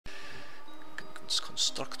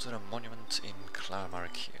Constructed a monument in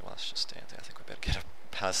Claramariki. Well, let's just stand there. I think we better get a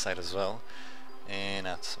palisade as well. And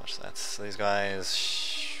not so much that. So these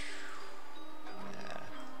guys... yeah.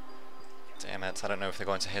 Damn it, I don't know if they're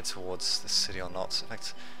going to head towards this city or not. In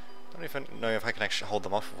fact, I don't even know if I can actually hold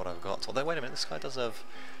them off with what I've got. Although, wait a minute, this guy does have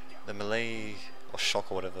the melee or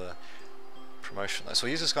shock or whatever promotion though. So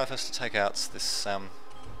we'll use this guy first to take out this, there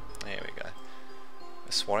we go.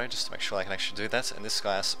 This warrior, just to make sure I can actually do that. And this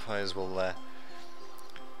guy, I suppose, will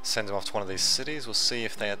send him off to one of these cities. We'll see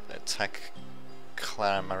if they attack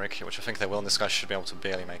Claramariki, which I think they will, and this guy should be able to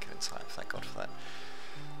barely make it in time. Thank God for that.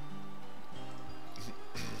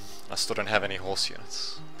 I still don't have any horse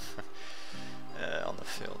units on the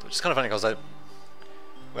field, which is kind of funny because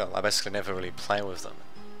I basically never really play with them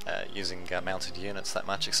using mounted units that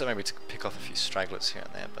much, except maybe to pick off a few stragglers here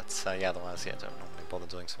and there, but yeah, otherwise, yeah, don't normally bother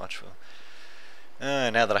doing too much with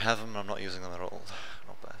them. Now that I have them, I'm not using them at all.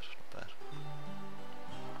 Not bad, not bad.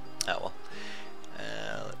 Oh well.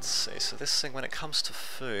 Let's see, so this thing, when it comes to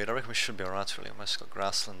food, I reckon we should be alright really. We've mostly got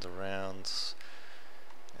grassland around.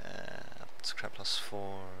 Scrap plus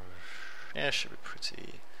 4. Yeah, should be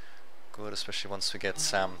pretty good, especially once we get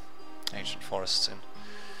some ancient forests in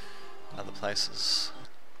other places.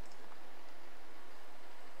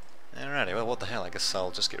 Alrighty, well, what the hell, I guess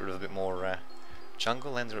I'll just get rid of a bit more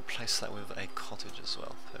jungle and replace that with a cottage as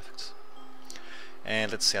well. Perfect.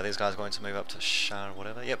 And let's see, are these guys going to move up to Shah or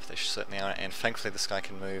whatever? Yep, they certainly are, and thankfully this guy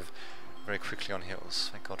can move very quickly on hills.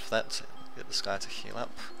 Thank God for that. Get this guy to heal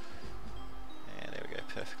up. And there we go,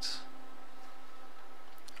 perfect.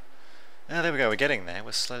 There we go, we're getting there,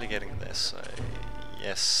 we're slowly getting there, so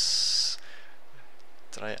yes.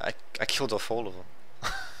 Did I killed off all of them.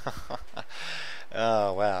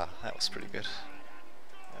 Oh wow, that was pretty good.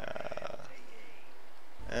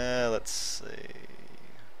 Let's see.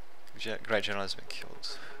 Great General has been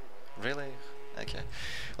killed. Really? Okay.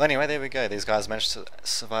 Well anyway, there we go, these guys managed to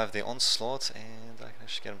survive the onslaught, and I can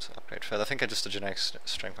actually get them to upgrade further. I think just a generic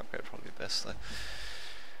strength upgrade would probably be best though.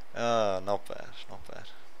 Not bad, not bad.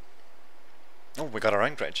 Oh, we got our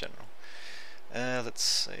own Great General. Let's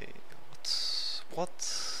see. What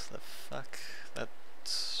the fuck?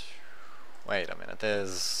 Wait a minute.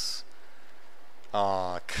 There's.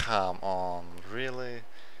 Oh, come on! Really?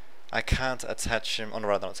 I can't attach him. Or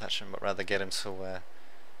rather, not attach him, but rather get him to.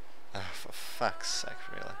 For fuck's sake,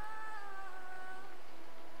 really.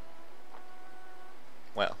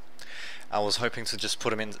 Well, I was hoping to just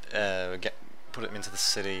put him in. Put him into the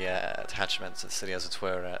city attachment to the city, as it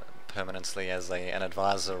were. Permanently as an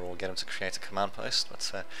advisor, or get him to create a command post, but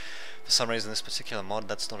for some reason this particular mod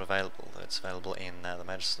that's not available, though it's available in the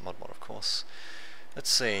Magister mod, of course. Let's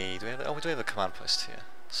see, do we have, we do have a command post here,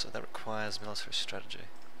 so that requires military strategy.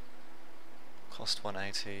 Cost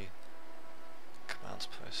 180, command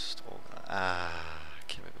post,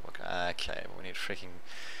 okay, but we need freaking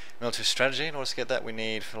military strategy. In order to get that we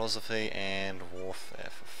need philosophy and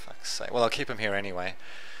warfare, for fuck's sake. Well, I'll keep him here anyway,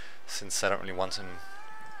 since I don't really want him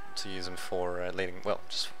to use them for leading, well,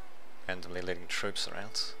 just randomly leading troops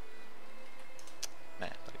around.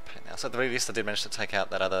 Man, bloody pain now. So at the very least I did manage to take out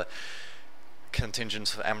that other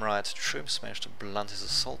contingent of Amorite troops, managed to blunt his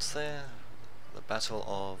assault there. The Battle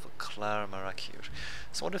of Claramariki.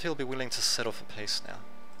 So I wonder if he'll be willing to settle for peace now.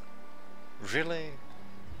 Really?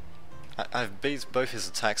 I've beat both his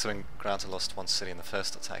attacks. I mean, granted lost one city in the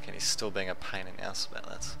first attack, and he's still being a pain in the ass about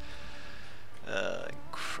that.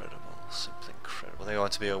 Incredible. Simply incredible. They're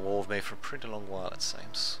going to be at war with me for a pretty long while, it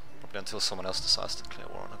seems. Probably until someone else decides to declare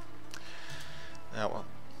war on them. Oh well.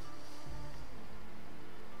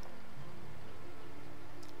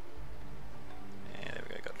 And there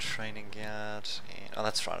we go, got training yard. And, oh,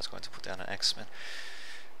 that's right, I was going to put down an X-Men.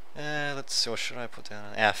 Let's see, what should I put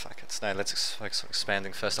down? Fuck it. No, let's focus on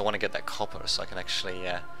expanding first. I want to get that copper so I can actually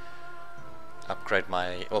upgrade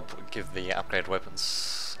my, or give the upgrade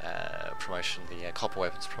weapons promotion, the copper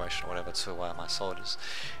weapons promotion or whatever to my soldiers.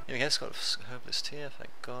 Anyway, it's got a herbalist here, thank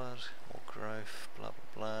God. More growth, blah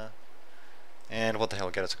blah blah. And what the hell,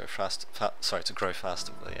 get it to go fast, to grow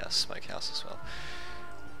faster with the smokehouse as well.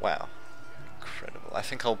 Wow, incredible. I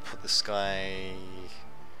think I'll put this guy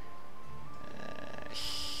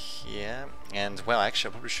here, and well, actually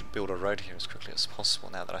I probably should build a road here as quickly as possible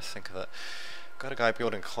now that I think of it. Got a guy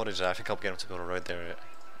building cottage there. I think I'll get him to build a road there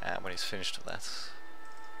when he's finished with that.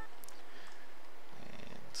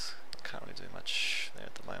 And I can't really do much there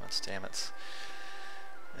at the moment, damn it.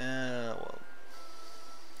 Well,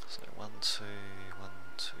 so 1, 2, 1,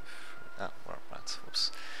 2, 3. Right,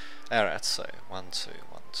 whoops. Alright, so 1, 2,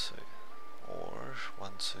 1, 2. Or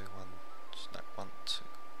 1, 2, 1, no, 1, 2,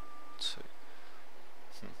 2.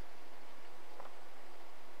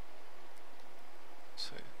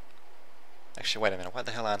 Actually, wait a minute, why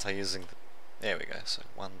the hell aren't I using the... There we go, so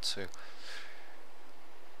 1, 2...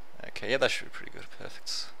 Okay, yeah, that should be pretty good,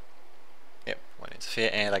 perfect. Yep, won't interfere,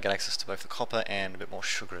 and I get access to both the copper and a bit more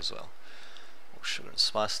sugar as well. More sugar and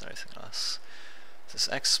spice and everything nice. This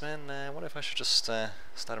X-Men, what if I should just start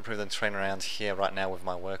improving the terrain around here right now with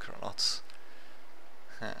my worker or not?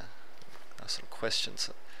 Huh. Nice little question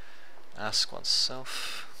to ask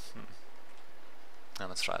oneself. No,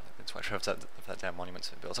 that's right, let's wait for that damn monument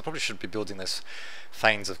to be built. I probably should be building this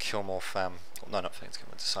Thanes of Kilmorph, no, not Thanes of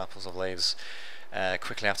Kilmorph, Disciples of Leaves,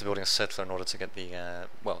 quickly after building a settler in order to get the,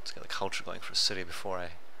 well, to get the culture going for a city before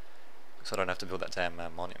so I don't have to build that damn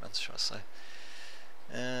monument, shall I say.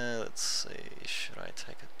 Let's see, should I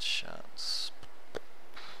take a chance?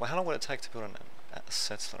 Well, how long would it take to build a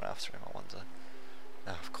settler after him, I wonder?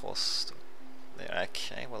 Oh, of course, there,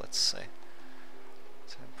 okay, well, let's see.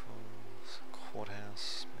 Temples,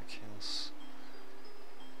 courthouse, Smokehouse.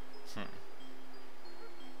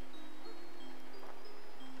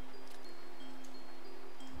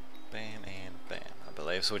 Bam and bam, I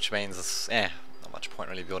believe, so which means it's, not much point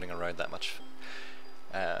really building a road that much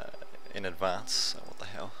in advance, so what the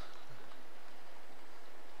hell.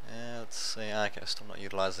 Let's see, okay, still not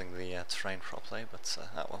utilising the terrain properly, but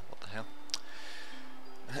oh well, what the hell.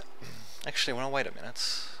 Actually, well, wait a minute.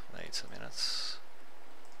 Wait a minute.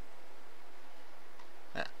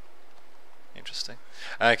 Interesting.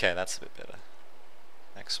 Okay, that's a bit better.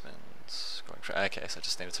 X-Men's going for... Okay, so I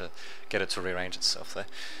just needed to get it to rearrange itself there.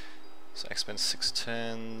 So X-Men 6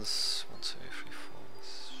 turns. 1, 2, 3,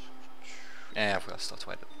 4. I've got to start to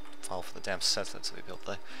wait a while for the damn settler to be built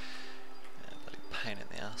there. Bloody pain in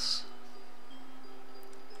the ass.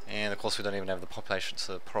 And of course we don't even have the population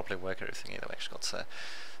to properly work everything either. We actually got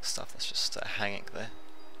stuff that's just hanging there.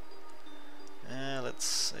 Let's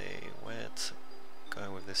see where to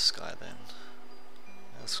go with this guy then.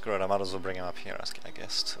 Screw it, I might as well bring him up here, I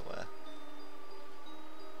guess, to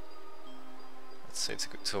let's see,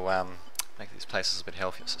 to make these places a bit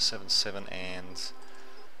healthier. So 7, 7 and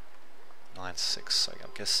 9, 6. So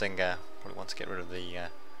I'm guessing probably want to get rid of the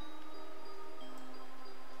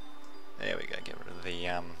there we go, get rid of the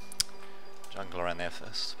jungle around there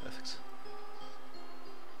first. Perfect.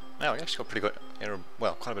 Now we actually got pretty good,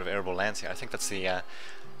 well, quite a bit of arable lands here. I think that's the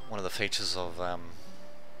one of the features of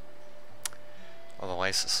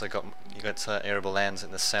Oasis. So you got arable lands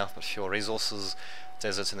in the south but fewer resources,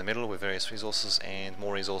 deserts in the middle with various resources, and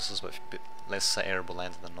more resources but a bit less arable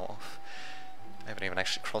land in the north. I haven't even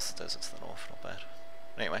actually crossed the desert to the north, not bad.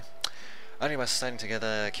 Anyway, only by staying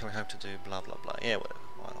together can we hope to do blah blah blah. Yeah, whatever,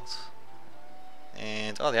 why not?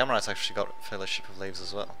 And oh, the Amorites actually got Fellowship of Leaves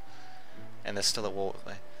as well, and they're still at war with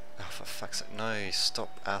me. Oh, for fuck's sake, no,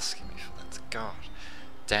 stop asking me for that, god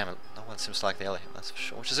damn it, no one seems to like the Elohim, that's for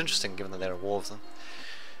sure, which is interesting given that they're at war with them.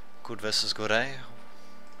 Good versus good, eh?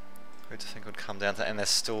 Who to think would come down to, and they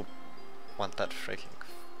still want that freaking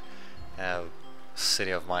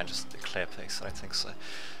city of mine just to declare peace. I don't think so.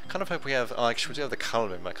 Kind of hope we have, oh actually we do have the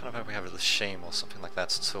colour in, but I kind of hope we have the Sheem or something like that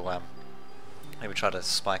to maybe try to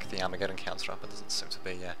spike the Armageddon counter up. It doesn't seem to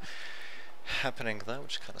be happening though,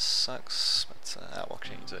 which kind of sucks, but what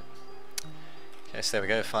can you do? Okay, so there we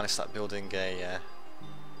go, finally start building a,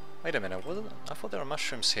 wait a minute, I thought there were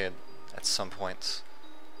mushrooms here at some point.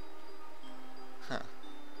 Huh.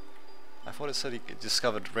 I thought it said he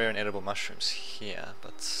discovered rare and edible mushrooms here,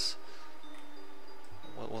 but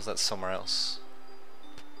what was that somewhere else?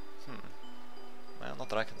 Well, not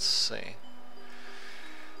that I can see.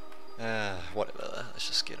 Whatever, let's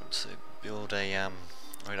just get him to build a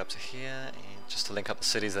road up to here, and just to link up the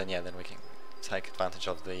cities, then yeah, then we can take advantage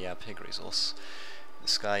of the pig resource.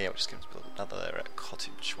 This guy, yeah, we're just going to build another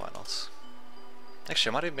cottage, why not?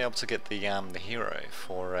 Actually, I might even be able to get the hero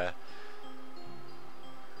for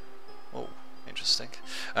oh, interesting.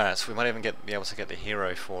 Alright, so we might even be able to get the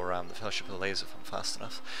hero for the Fellowship of the Leaves if I'm fast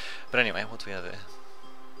enough. But anyway, what do we have there?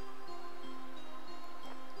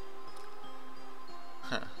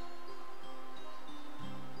 Huh.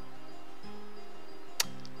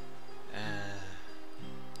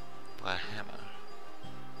 By a hammer.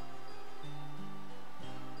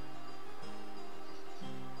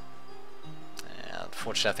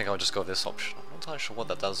 Unfortunately, I think I'll just go with this option. I'm not entirely sure what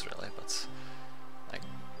that does really, but I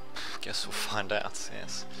guess we'll find out,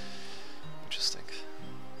 yes. Interesting.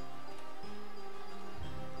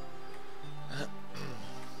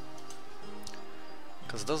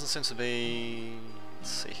 Because it doesn't seem to be... Let's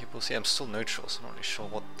see, we'll see, I'm still neutral, so I'm not really sure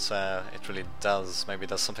what it really does. Maybe it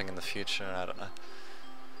does something in the future, I don't know.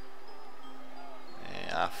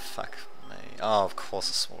 Ah, fuck me. Oh, of course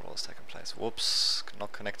a small war has taken place. Whoops,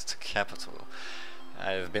 not connected to capital.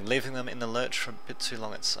 I've been leaving them in the lurch for a bit too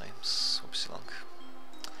long, it seems. Whoopsie long.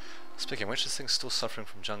 Speaking of which, this thing's still suffering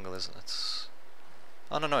from jungle, isn't it?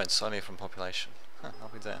 Oh no, it's only from population. Huh, I'll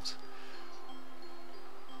be damned.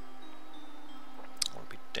 I'll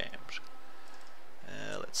be damned.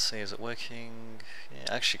 Let's see, is it working?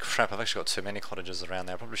 Yeah, actually, crap, I've actually got too many cottages around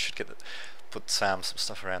there. I probably should put some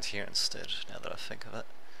stuff around here instead, now that I think of it.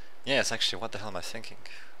 Yeah, it's actually, what the hell am I thinking?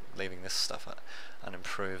 Leaving this stuff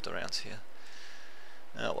unimproved around here.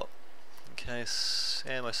 Oh well. In case,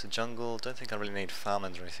 yeah, most of the jungle. Don't think I really need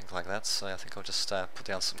farmlands or anything like that, so I think I'll just put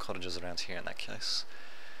down some cottages around here in that case.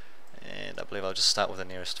 And I believe I'll just start with the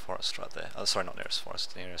nearest forest right there. Oh, sorry, not nearest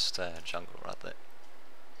forest, the nearest jungle right there.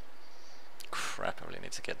 Crap, I really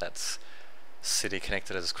need to get that city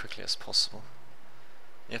connected as quickly as possible.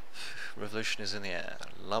 Yep, revolution is in the air.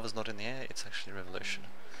 Love is not in the air, it's actually revolution.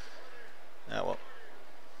 Oh well.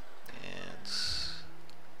 And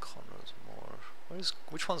Conrad's Moor.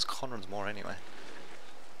 Which one's Conrad's Moor anyway?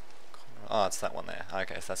 Oh, it's that one there.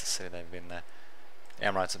 Okay, so that's the city they've been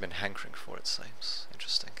Amorites have been hankering for, it seems.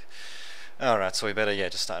 Interesting. Alright, so we better, yeah,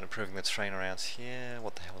 just start improving the terrain around here.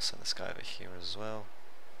 What the hell, send this guy over here as well.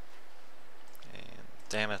 And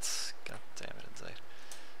damn it. God damn it, indeed.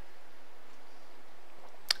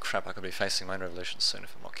 Crap, I could be facing my own revolution soon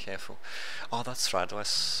if I'm not careful. Oh, that's right, oh,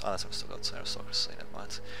 that's what I've still got, aristocracy, never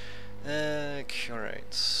mind.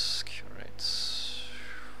 Curate.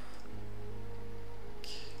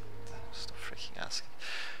 Stop freaking asking.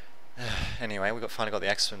 Anyway, we finally got the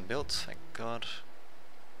axeman built, thank God.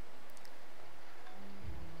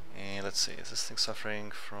 And let's see, is this thing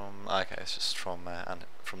suffering from... okay, it's just from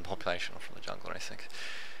the population or from the jungle, I think.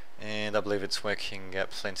 And I believe it's working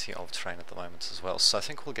plenty of terrain at the moment as well. So I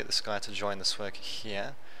think we'll get this guy to join this work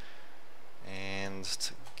here. And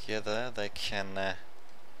together they can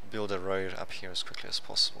build a road up here as quickly as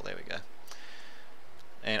possible. There we go.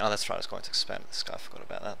 And, oh, that's right, I was going to expand this guy, I forgot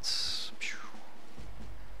about that. So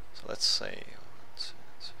let's see.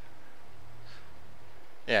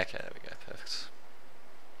 Yeah, okay, there we go, perfect.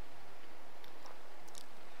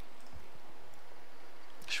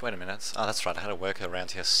 Wait a minute. Oh, that's right, I had a worker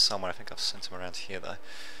around here somewhere. I think I've sent him around here though.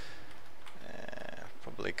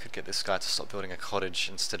 Probably could get this guy to stop building a cottage,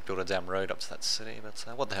 instead build a damn road up to that city, but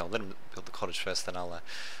what the hell, let him build the cottage first, then I'll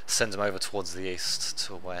send him over towards the east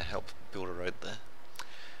to help build a road there.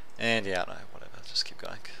 And yeah, no, whatever, just keep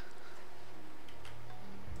going.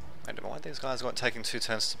 Wait a minute, why are these guys taking 2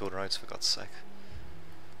 turns to build roads, for God's sake?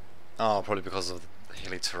 Oh, probably because of the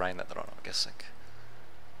hilly terrain that they're on, I'm guessing.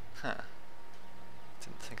 Huh.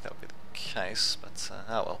 Didn't think that would be the case, but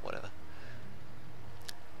oh well, whatever.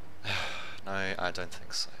 No, I don't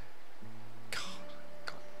think so. God,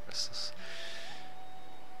 rest this.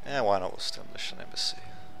 Yeah, why not? We'll still demolish an embassy.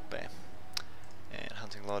 Bam. And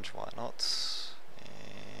hunting lodge, why not?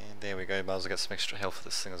 And there we go, might as well get some extra health for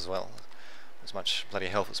this thing as well. As much bloody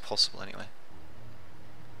health as possible anyway.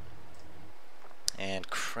 And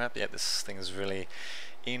crap, yeah, this thing is really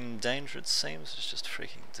in danger, it seems. It's just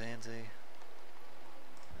freaking dandy.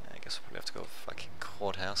 I guess we'll probably have to go fucking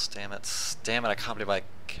courthouse, damn it. Damn it, I can't believe I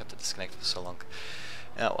kept it disconnected for so long.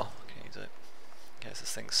 Oh well, what can you do? Okay, so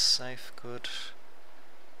this thing's safe, good.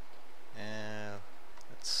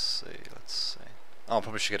 Let's see. Oh, I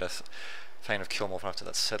probably should get a Thane of Kilmore after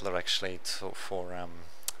that settler actually for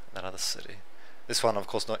that other city. This one, of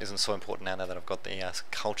course, isn't so important now that I've got the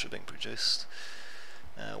culture being produced.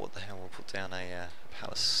 What the hell, we'll put down a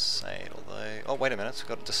palisade, although... oh, wait a minute, we've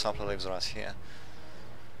got discipler leaves right here.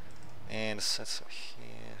 And that's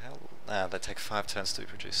here. They take 5 turns to be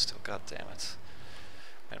produced still. God damn it.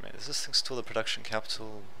 Wait a minute, is this thing still the production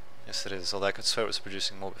capital? Yes, it is. Although I could swear it was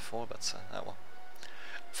producing more before, but oh well.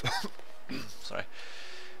 Sorry.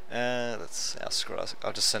 Let's screw it.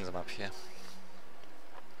 I'll just send them up here.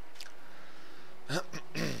 Oh,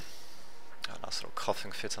 nice little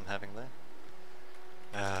coughing fit I'm having there.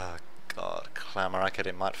 Ah, God, Clamoracket,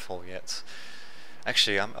 it might fall yet.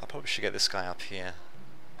 Actually, I probably should get this guy up here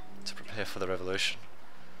to prepare for the revolution,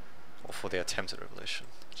 or for the attempted revolution.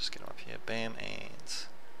 Just get him up here, bam, and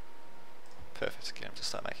perfect. Get him to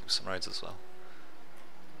start making some roads as well.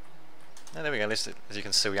 And there we go. At least, as you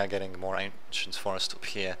can see, we are getting more ancient forest up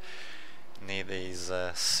here near these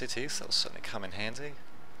cities. That will certainly come in handy.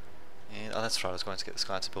 And oh, that's right. I was going to get this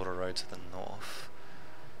guy to build a road to the north.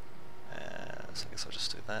 So I guess I'll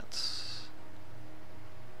just do that.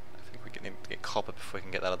 I think we need to get copper before we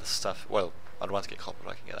can get that other stuff. Well, I'd want to get copper,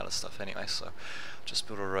 but I can get that other stuff anyway, so just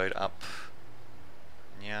build a road up.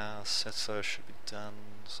 Yeah, Setso should be done,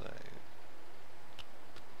 so...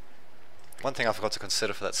 one thing I forgot to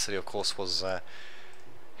consider for that city, of course, was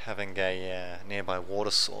having a nearby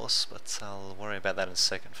water source, but I'll worry about that in a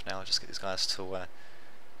second. For now, I'll just get these guys to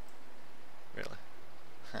really,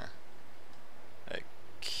 huh? Okay,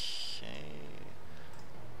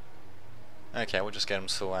 okay, we'll just get them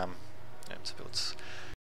to build